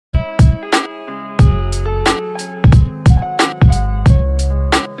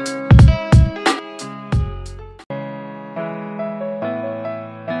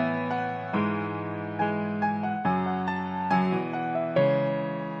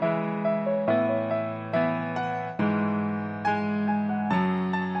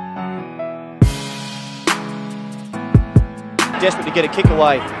desperate to get a kick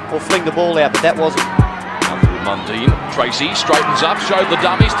away or fling the ball out, but that wasn't. Mundine, Tracy straightens up, showed the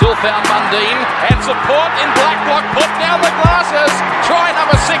dummy, still found Mundine, and support in Blacklock, put down the glasses. Try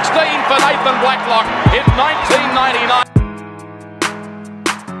number 16 for Nathan Blacklock in 1999.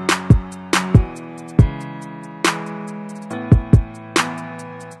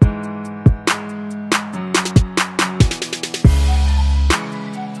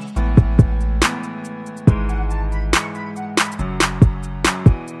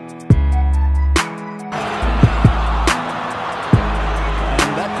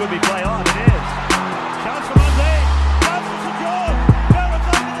 Could be play on, it is. Chance for Mundine. Chance for St George. Barrett's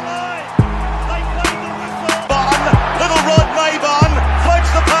over the line. They played the whistle. Little Rod Mayborn floats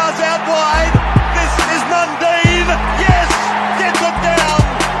the pass out wide. This is Mundine. Yes, gets it down.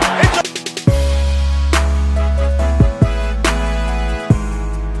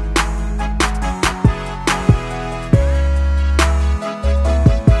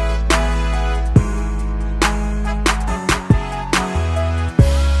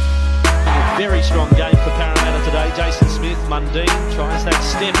 Very strong game for Parramatta today. Jason Smith, Mundine tries that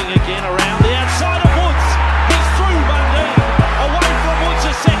stepping again around the outside of Woods. He's through Mundine, away from Woods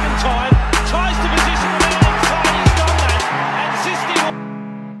a second time. Tries to position the man inside. He's done that. And Sisti.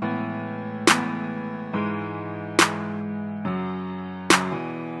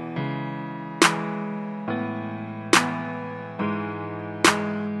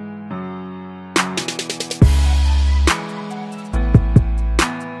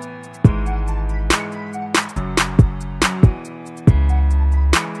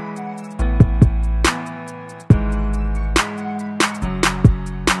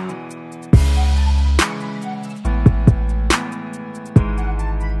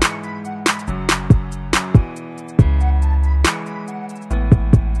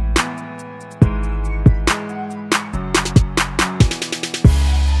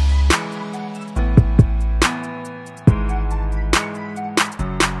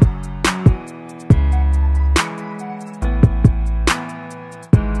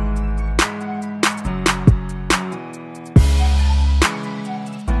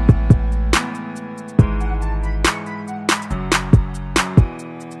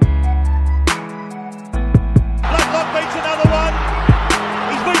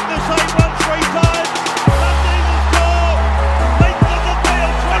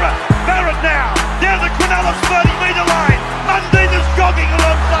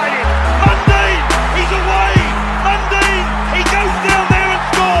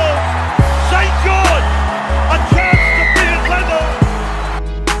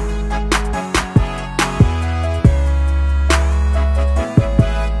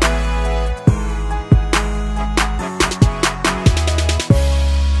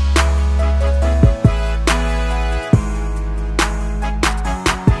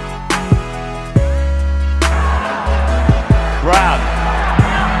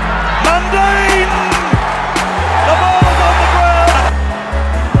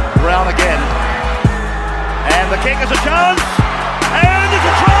 The kick is a chance, and it's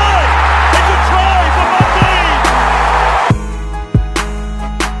a try! It's a try for Mundine!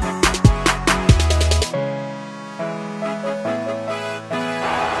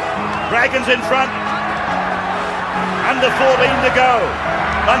 Dragons in front, under 14 to go.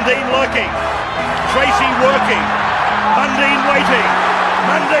 Mundine lurking, Tracy working, Mundine waiting,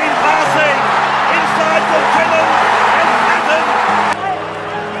 Mundine passing, inside for Tillman and Patton.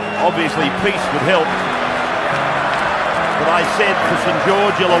 Obviously peace would help. But I said for St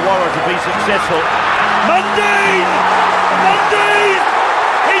George Illawarra to be successful. Mundine! Mundine!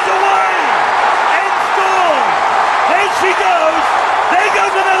 He's away! And scores! There she goes! There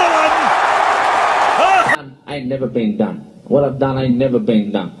goes another one! I ain't never been done. What I've done ain't never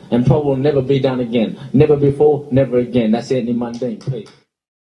been done. And probably will never be done again. Never before, never again. That's it in Mundine. Peace.